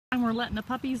we're letting the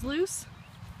puppies loose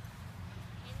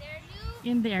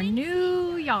in their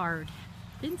new yard.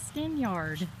 Fenced-in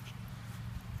yard.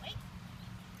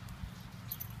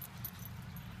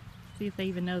 See if they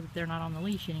even know that they're not on the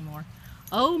leash anymore.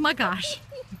 Oh my gosh.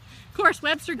 Of course,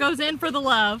 Webster goes in for the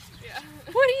love. Yeah.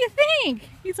 What do you think?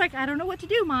 He's like, I don't know what to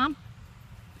do, Mom.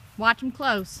 Watch him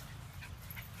close.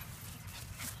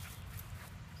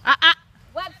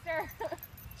 Webster.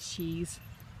 Jeez.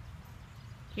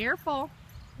 Careful.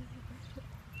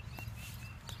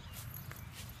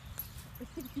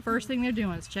 First thing they're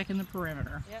doing is checking the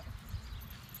perimeter. Yep.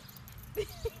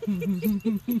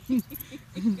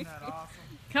 Isn't that awesome?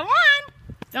 Come on!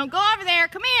 Don't go over there.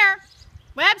 Come here.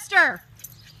 Webster.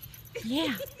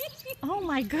 Yeah. Oh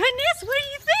my goodness. What do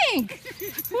you think?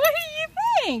 What do you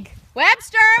think?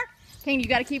 Webster! Kane, you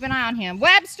got to keep an eye on him.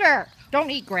 Webster! Don't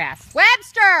eat grass.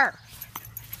 Webster!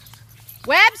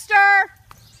 Webster!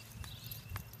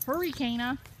 Hurry,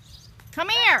 Kana. Come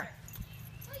here.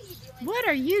 What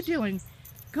are you doing?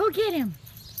 Go get him.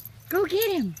 Go get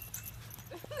him.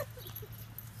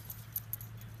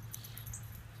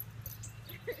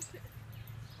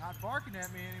 Not barking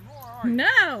at me anymore, are you?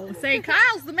 No. Say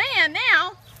Kyle's the man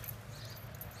now.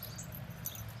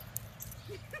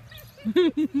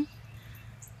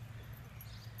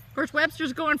 Of course,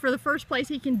 Webster's going for the first place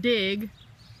he can dig.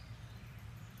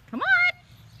 Come on.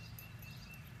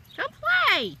 Come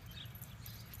play.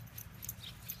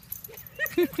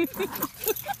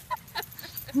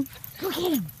 Go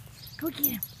get him. Go get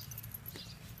him.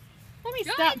 Let me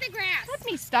stop. Eat the grass. Let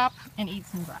me stop and eat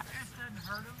some grass. This doesn't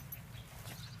hurt him.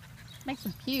 Makes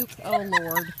him puke. Oh,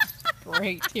 Lord.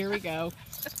 Great. Here we go.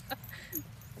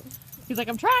 He's like,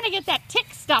 I'm trying to get that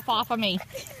tick stuff off of me.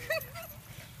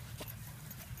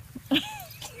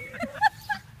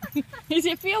 Does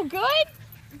it feel good?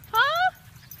 Huh?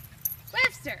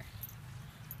 Webster.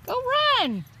 Go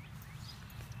run.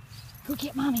 Go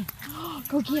get Mommy.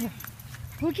 Go get her.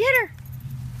 Go get her.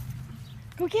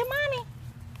 Go get Mommy.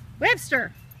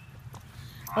 Webster.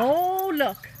 Oh,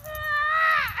 look.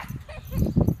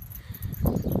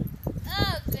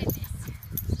 Oh, goodness.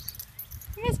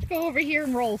 He has to go over here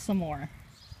and roll some more.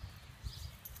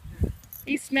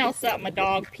 He smells something. A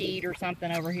dog peed or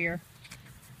something over here.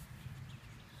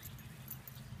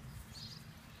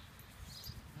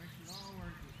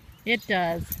 It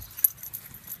does.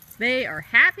 They are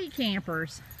happy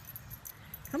campers.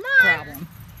 Come on. Problem.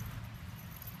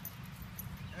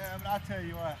 Yeah, but I'll tell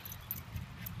you what.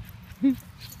 That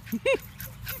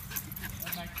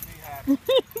makes me happy.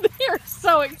 They are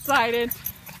so excited.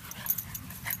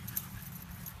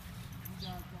 You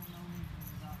guys don't know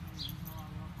anything about me. You know I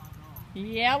love my dog.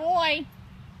 Yeah, boy.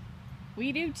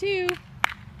 We do too.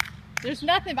 There's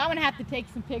nothing, but I'm going to have to take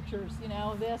some pictures, you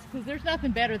know, of this, because there's nothing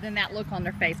better than that look on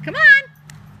their face. Come on.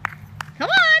 Come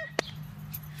on.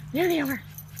 There they are.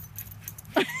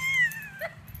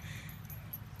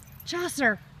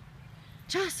 Chaucer.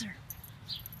 Chaucer.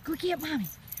 Go get Mommy.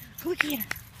 Go get her.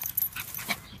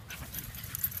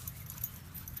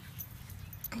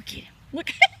 Go get him.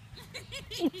 Look.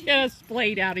 Look at how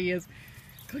splayed out he is.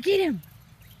 Go get him.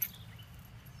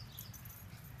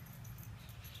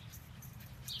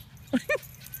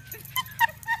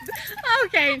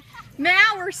 Okay,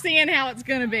 now we're seeing how it's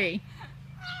going to be.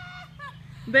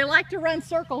 They like to run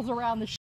circles around the